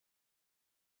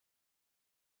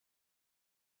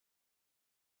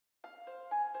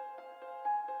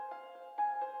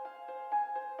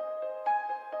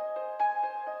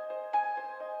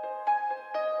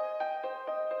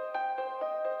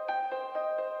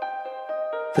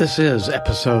This is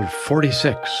episode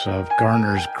 46 of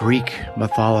Garner's Greek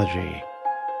Mythology.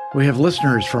 We have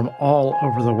listeners from all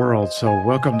over the world, so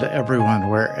welcome to everyone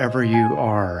wherever you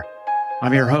are.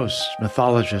 I'm your host,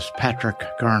 mythologist Patrick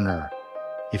Garner.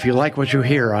 If you like what you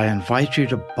hear, I invite you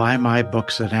to buy my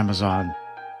books at Amazon.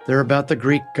 They're about the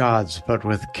Greek gods, but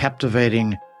with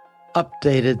captivating,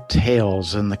 updated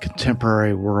tales in the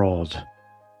contemporary world.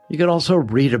 You can also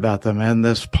read about them in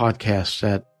this podcast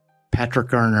at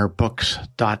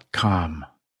patrickgarnerbooks.com.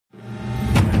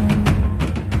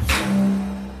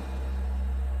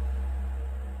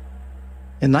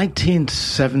 In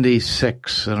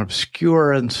 1976, an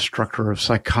obscure instructor of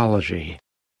psychology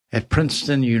at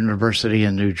Princeton University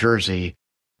in New Jersey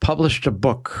published a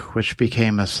book which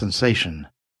became a sensation.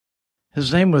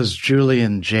 His name was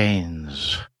Julian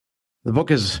Jaynes. The book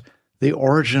is The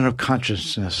Origin of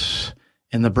Consciousness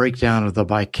in the Breakdown of the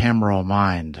Bicameral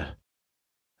Mind.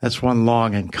 That's one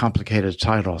long and complicated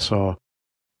title, so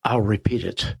I'll repeat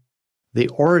it. The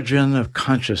Origin of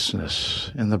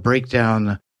Consciousness in the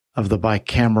Breakdown of the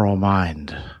Bicameral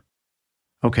Mind.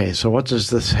 Okay, so what does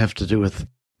this have to do with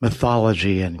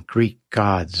mythology and Greek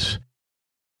gods?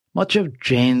 Much of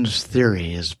Jaynes'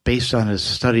 theory is based on his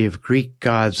study of Greek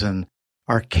gods and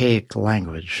archaic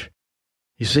language.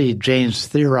 You see, Jaynes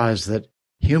theorized that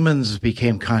humans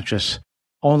became conscious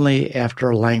only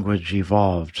after language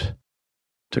evolved.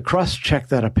 To cross-check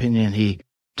that opinion, he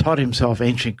taught himself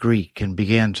ancient Greek and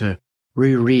began to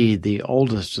reread the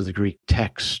oldest of the Greek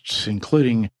texts,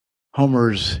 including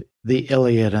Homer's The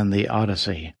Iliad and the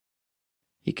Odyssey.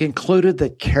 He concluded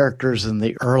that characters in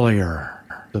the earlier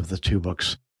of the two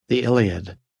books, the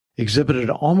Iliad, exhibited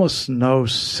almost no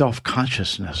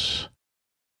self-consciousness.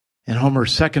 In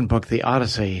Homer's second book, the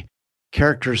Odyssey,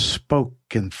 characters spoke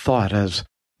and thought as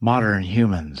modern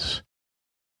humans.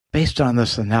 Based on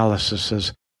this analysis,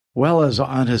 as well as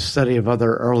on his study of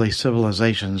other early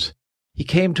civilizations, he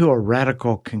came to a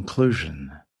radical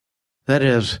conclusion. That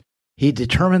is, he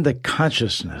determined that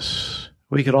consciousness,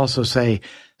 we could also say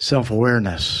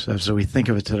self-awareness as we think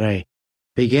of it today,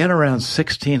 began around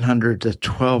 1600 to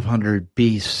 1200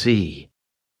 BC.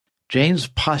 Jaynes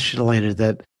postulated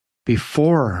that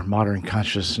before modern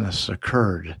consciousness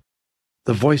occurred,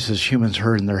 the voices humans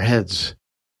heard in their heads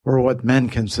were what men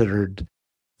considered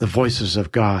the voices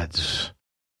of gods.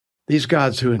 These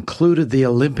gods, who included the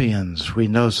Olympians we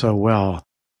know so well,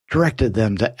 directed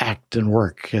them to act and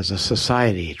work as a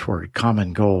society toward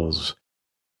common goals.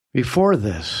 Before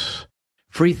this,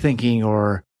 free thinking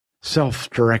or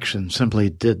self-direction simply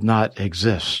did not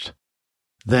exist.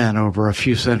 Then, over a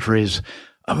few centuries,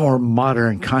 a more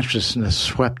modern consciousness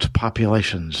swept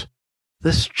populations.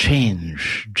 This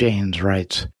change, Jaynes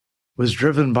writes, was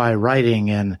driven by writing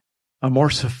and a more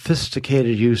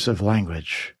sophisticated use of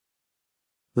language.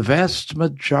 The vast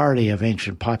majority of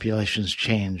ancient populations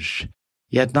changed,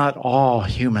 yet not all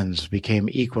humans became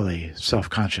equally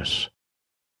self-conscious.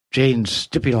 Jaynes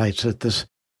stipulates that this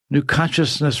new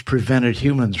consciousness prevented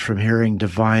humans from hearing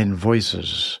divine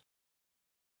voices.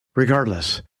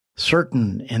 Regardless,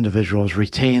 certain individuals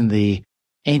retained the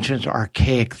ancient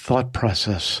archaic thought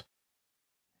process.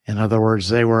 In other words,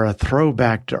 they were a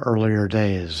throwback to earlier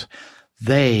days.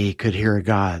 They could hear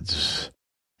gods.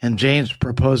 And Jaynes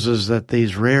proposes that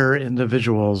these rare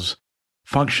individuals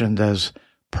functioned as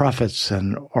prophets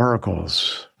and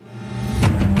oracles.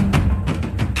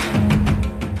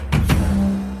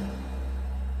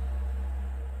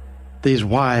 These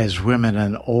wise women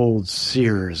and old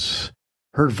seers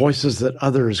heard voices that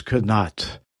others could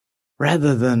not.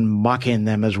 Rather than mocking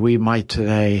them as we might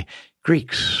today,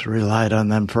 Greeks relied on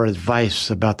them for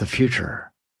advice about the future.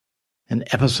 In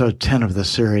episode 10 of the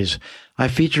series, I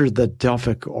featured the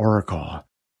Delphic Oracle,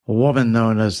 a woman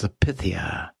known as the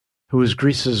Pythia, who was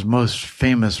Greece's most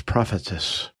famous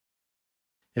prophetess.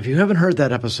 If you haven't heard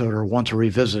that episode or want to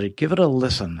revisit it, give it a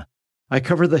listen. I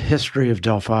cover the history of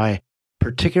Delphi,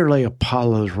 particularly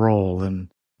Apollo's role, in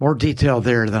more detail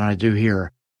there than I do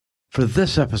here. For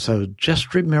this episode,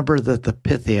 just remember that the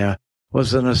Pythia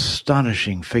was an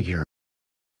astonishing figure.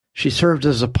 She served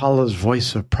as Apollo's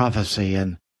voice of prophecy,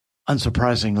 and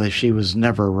unsurprisingly, she was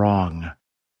never wrong.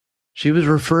 She was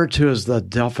referred to as the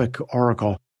Delphic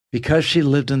Oracle because she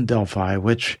lived in Delphi,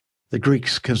 which the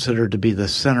Greeks considered to be the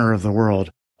center of the world,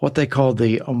 what they called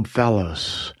the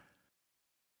Omphalos.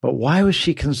 But why was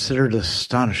she considered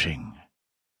astonishing?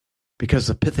 Because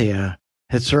the Pythia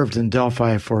had served in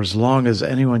Delphi for as long as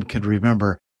anyone could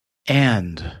remember,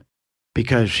 and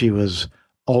because she was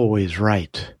always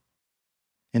right.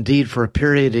 Indeed, for a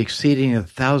period exceeding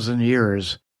 1,000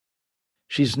 years,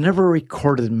 she's never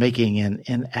recorded making an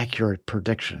inaccurate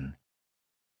prediction.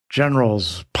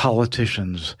 Generals,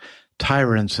 politicians,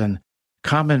 tyrants, and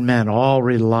common men all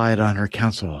relied on her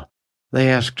counsel. They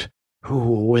asked, who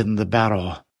will win the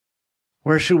battle?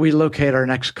 Where should we locate our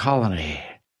next colony?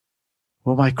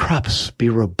 Will my crops be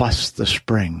robust this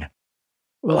spring?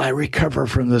 Will I recover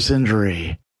from this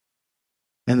injury?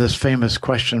 And this famous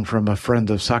question from a friend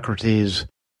of Socrates,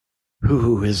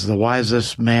 who is the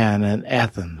wisest man in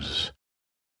Athens?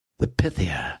 The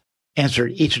Pythia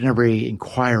answered each and every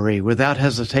inquiry without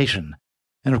hesitation,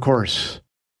 and of course,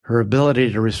 her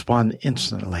ability to respond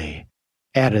instantly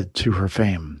added to her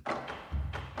fame.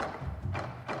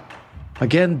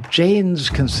 Again, Jaynes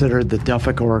considered the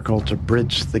Delphic Oracle to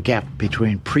bridge the gap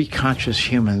between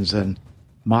pre-conscious humans and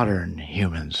modern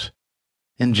humans.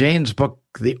 In Jaynes' book,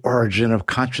 The Origin of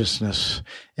Consciousness,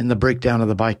 in the breakdown of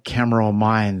the Bicameral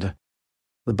Mind,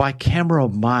 the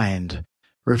bicameral mind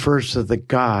refers to the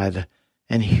God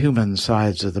and human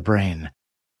sides of the brain.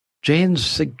 Jaynes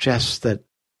suggests that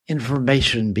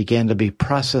information began to be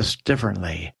processed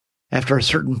differently after a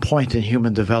certain point in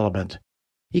human development.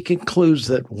 He concludes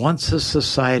that once a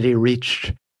society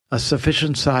reached a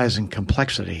sufficient size and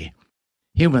complexity,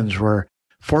 humans were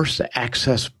forced to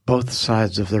access both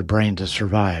sides of their brain to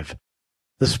survive.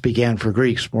 This began for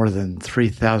Greeks more than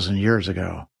 3,000 years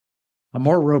ago. A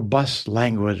more robust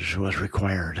language was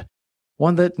required,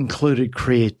 one that included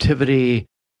creativity,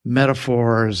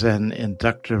 metaphors, and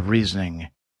inductive reasoning.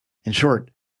 In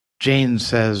short, Jaynes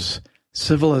says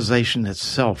civilization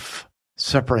itself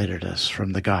separated us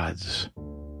from the gods.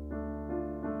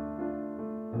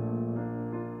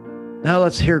 Now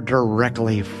let's hear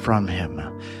directly from him.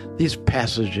 These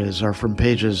passages are from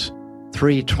pages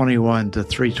 321 to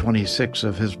 326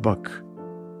 of his book.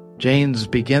 Jaynes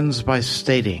begins by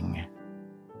stating,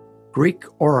 Greek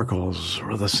oracles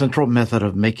were the central method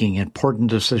of making important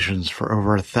decisions for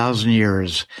over 1,000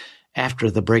 years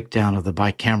after the breakdown of the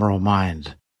bicameral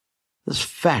mind. This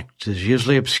fact is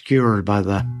usually obscured by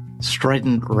the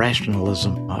strident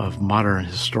rationalism of modern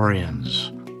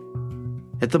historians.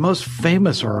 At the most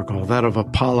famous oracle, that of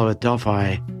Apollo at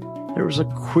Delphi, there was a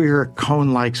queer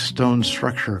cone-like stone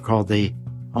structure called the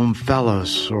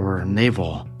omphalos, or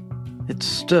navel. It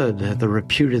stood at the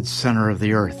reputed center of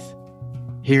the earth.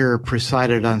 Here,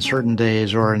 presided on certain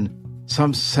days, or in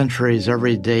some centuries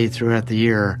every day throughout the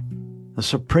year, a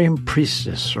supreme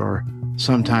priestess, or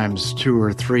sometimes 2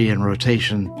 or 3 in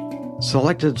rotation,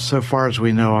 selected so far as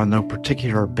we know on no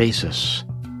particular basis.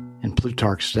 In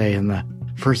Plutarch's day, in the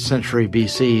 1st century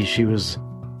BC, she was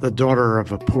the daughter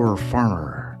of a poor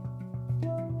farmer.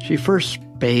 She first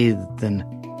bathed and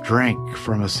drank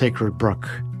from a sacred brook,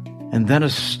 and then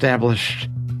established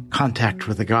contact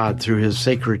with the god through his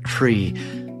sacred tree,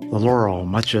 the laurel,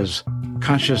 much as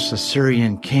conscious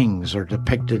Assyrian kings are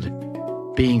depicted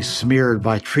being smeared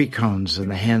by tree cones in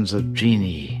the hands of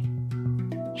genii.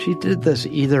 She did this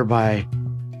either by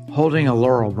holding a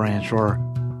laurel branch or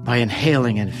by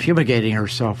inhaling and fumigating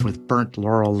herself with burnt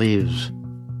laurel leaves,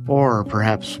 or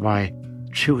perhaps by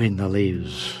chewing the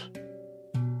leaves.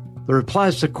 The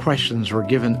replies to questions were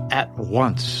given at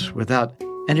once, without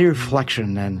any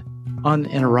reflection and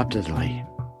uninterruptedly.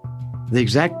 The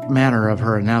exact manner of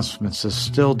her announcements is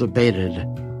still debated,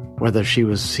 whether she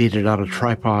was seated on a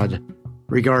tripod,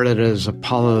 regarded as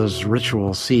Apollo's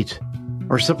ritual seat,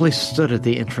 or simply stood at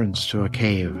the entrance to a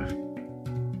cave.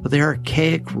 But the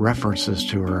archaic references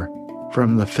to her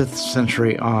from the 5th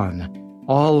century on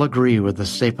all agree with the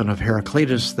statement of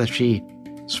Heraclitus that she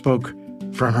spoke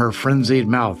from her frenzied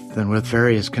mouth and with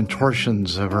various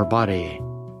contortions of her body.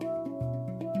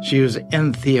 She was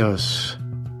entheos,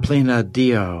 plena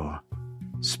dio,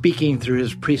 speaking through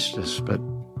his priestess, but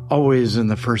always in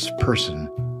the first person,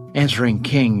 answering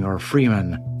king or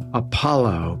freeman.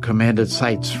 Apollo commanded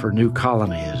sites for new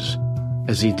colonies,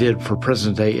 as he did for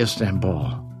present-day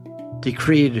Istanbul,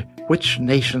 decreed which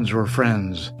nations were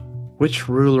friends, which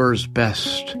rulers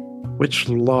best, which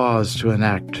laws to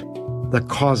enact, the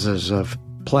causes of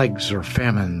plagues or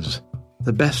famines,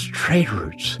 the best trade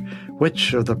routes,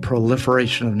 which of the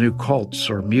proliferation of new cults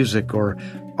or music or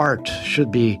art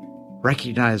should be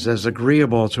recognized as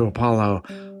agreeable to Apollo,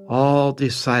 all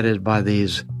decided by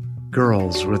these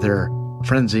girls with their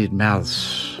frenzied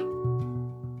mouths.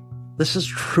 This is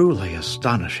truly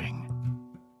astonishing.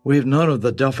 We've known of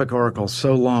the Delphic Oracle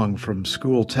so long from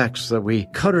school texts that we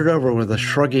cut it over with a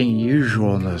shrugging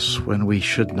usualness when we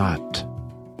should not.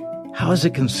 How is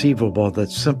it conceivable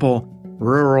that simple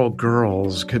rural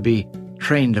girls could be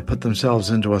trained to put themselves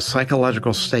into a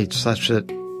psychological state such that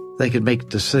they could make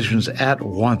decisions at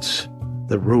once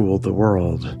that ruled the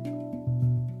world?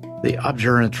 The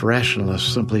obdurate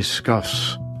rationalist simply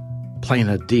scoffs,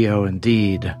 plena dio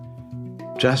indeed,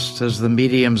 just as the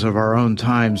mediums of our own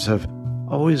times have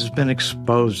always been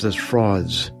exposed as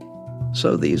frauds.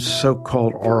 So these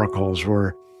so-called oracles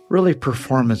were really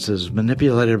performances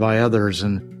manipulated by others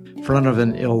in front of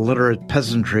an illiterate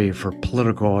peasantry for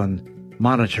political and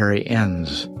monetary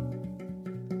ends.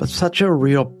 But such a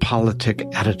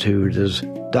realpolitik attitude is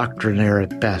doctrinaire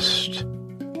at best.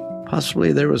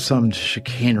 Possibly there was some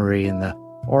chicanery in the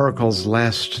oracle's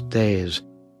last days,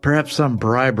 perhaps some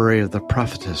bribery of the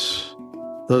prophetess,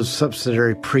 those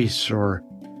subsidiary priests or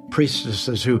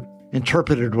priestesses who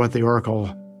interpreted what the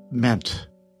oracle meant.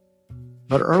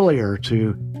 But earlier,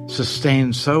 to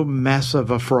sustain so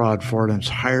massive a fraud for an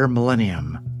entire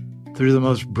millennium through the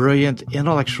most brilliant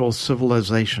intellectual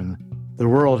civilization the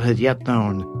world had yet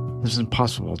known is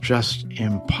impossible, just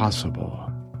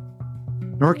impossible.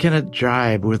 Nor can it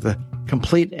jibe with the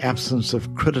complete absence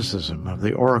of criticism of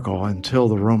the oracle until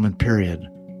the Roman period,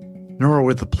 nor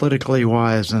with the politically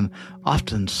wise and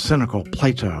often cynical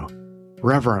Plato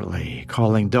reverently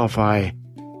calling Delphi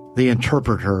the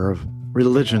interpreter of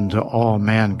religion to all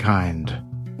mankind.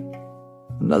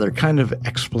 Another kind of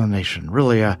explanation,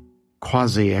 really a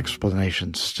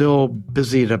quasi-explanation, still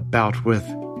busied about with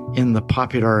in the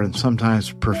popular and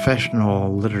sometimes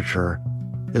professional literature,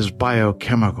 is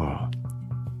biochemical.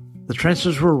 The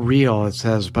trances were real, it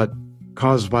says, but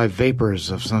caused by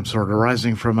vapors of some sort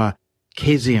arising from a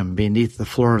caesium beneath the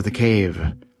floor of the cave.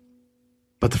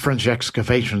 But the French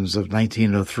excavations of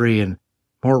 1903 and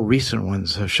more recent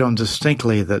ones have shown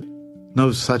distinctly that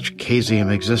no such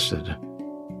caesium existed.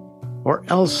 Or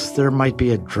else there might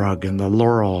be a drug in the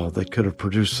laurel that could have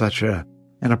produced such an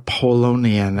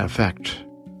Apollonian effect.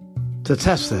 To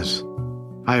test this,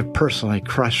 I have personally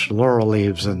crushed laurel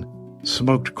leaves and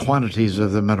smoked quantities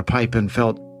of them in a pipe and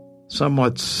felt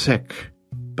somewhat sick,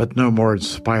 but no more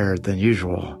inspired than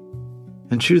usual,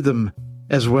 and chewed them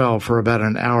as well for about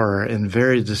an hour and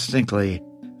very distinctly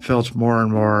felt more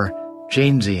and more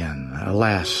Jaynesian,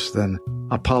 alas, than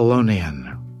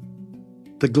Apollonian.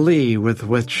 The glee with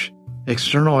which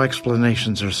external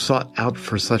explanations are sought out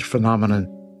for such phenomenon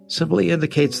simply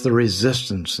indicates the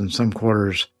resistance in some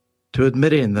quarters to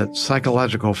admitting that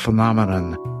psychological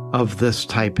phenomenon of this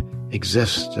type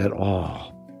exist at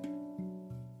all.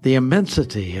 The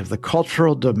immensity of the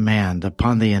cultural demand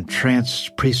upon the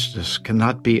entranced priestess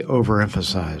cannot be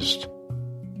overemphasized.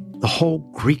 The whole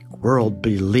Greek world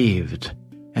believed,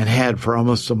 and had for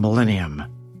almost a millennium.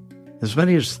 As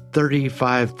many as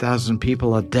 35,000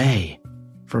 people a day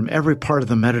from every part of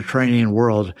the Mediterranean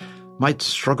world might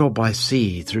struggle by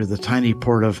sea through the tiny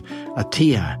port of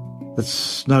Atia that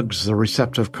snugs the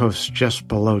receptive coast just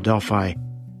below Delphi,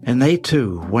 and they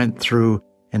too went through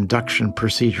induction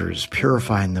procedures,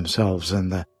 purifying themselves in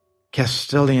the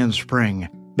Castilian spring,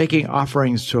 making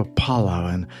offerings to Apollo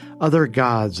and other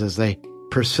gods as they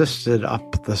persisted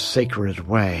up the sacred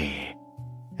way.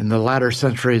 In the latter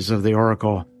centuries of the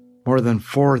oracle, more than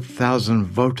 4,000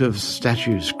 votive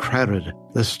statues crowded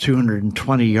this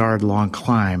 220-yard-long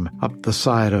climb up the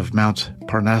side of Mount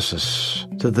Parnassus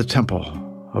to the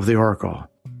temple of the oracle.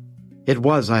 It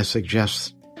was, I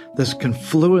suggest, this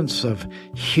confluence of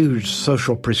huge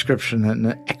social prescription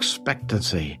and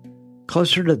expectancy,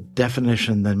 closer to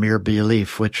definition than mere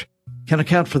belief, which can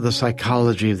account for the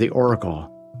psychology of the oracle,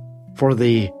 for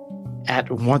the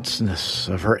at-onceness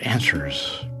of her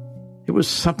answers. It was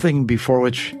something before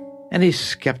which any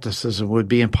skepticism would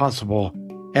be impossible,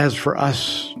 as for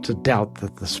us to doubt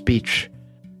that the speech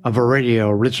of a radio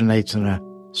originates in a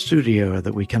studio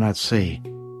that we cannot see.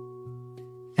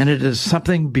 And it is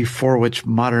something before which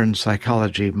modern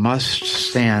psychology must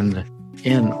stand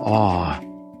in awe.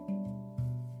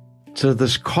 To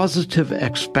this causative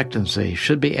expectancy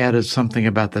should be added something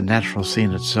about the natural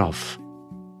scene itself.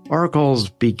 Oracles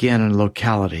begin in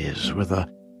localities with a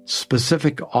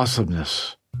specific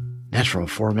awesomeness, natural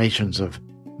formations of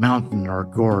mountain or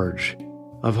gorge,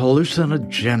 of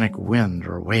hallucinogenic wind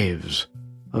or waves,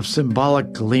 of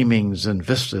symbolic gleamings and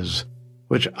vistas,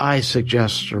 which I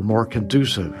suggest are more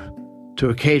conducive to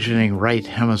occasioning right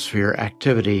hemisphere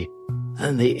activity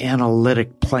than the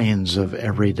analytic planes of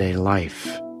everyday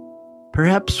life.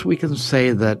 Perhaps we can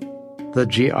say that the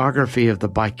geography of the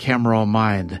bicameral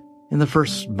mind in the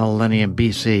first millennium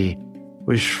BC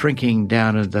was shrinking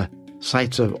down into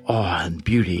sites of awe and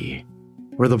beauty,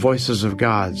 where the voices of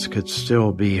gods could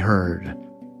still be heard.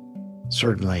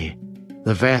 Certainly,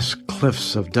 the vast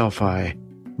cliffs of Delphi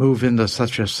move into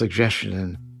such a suggestion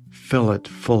and fill it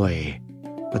fully.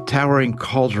 A towering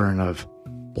cauldron of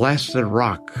blasted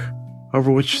rock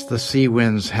over which the sea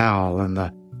winds howl and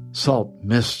the salt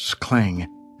mists cling,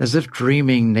 as if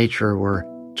dreaming nature were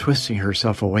twisting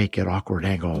herself awake at awkward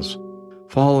angles,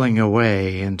 falling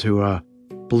away into a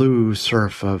blue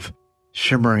surf of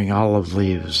shimmering olive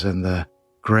leaves in the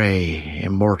gray,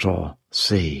 immortal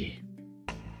sea.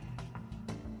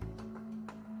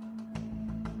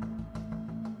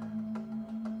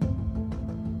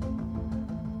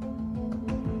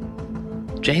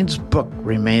 Jaynes' book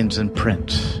remains in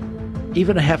print.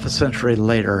 Even a half a century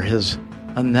later, his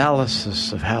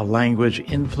analysis of how language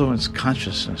influenced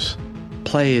consciousness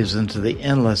plays into the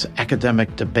endless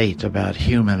academic debate about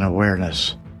human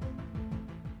awareness.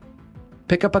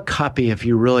 Pick up a copy if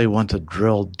you really want to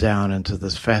drill down into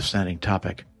this fascinating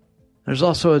topic. There's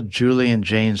also a Julian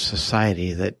Jaynes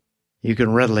Society that you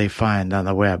can readily find on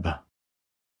the web.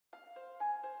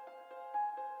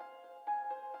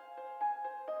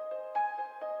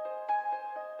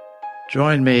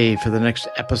 Join me for the next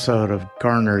episode of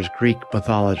Garner's Greek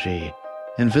Mythology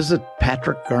and visit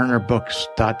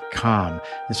patrickgarnerbooks.com.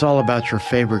 It's all about your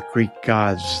favorite Greek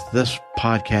gods, this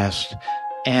podcast,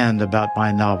 and about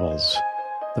my novels.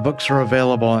 The books are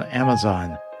available on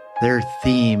Amazon. Their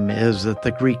theme is that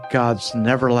the Greek gods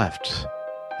never left.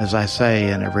 As I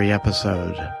say in every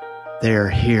episode, they're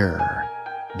here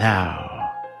now.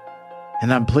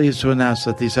 And I'm pleased to announce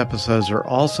that these episodes are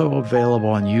also available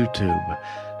on YouTube.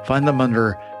 Find them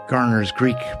under Garner's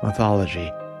Greek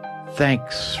Mythology.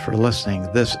 Thanks for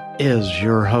listening. This is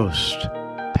your host,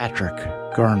 Patrick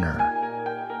Garner.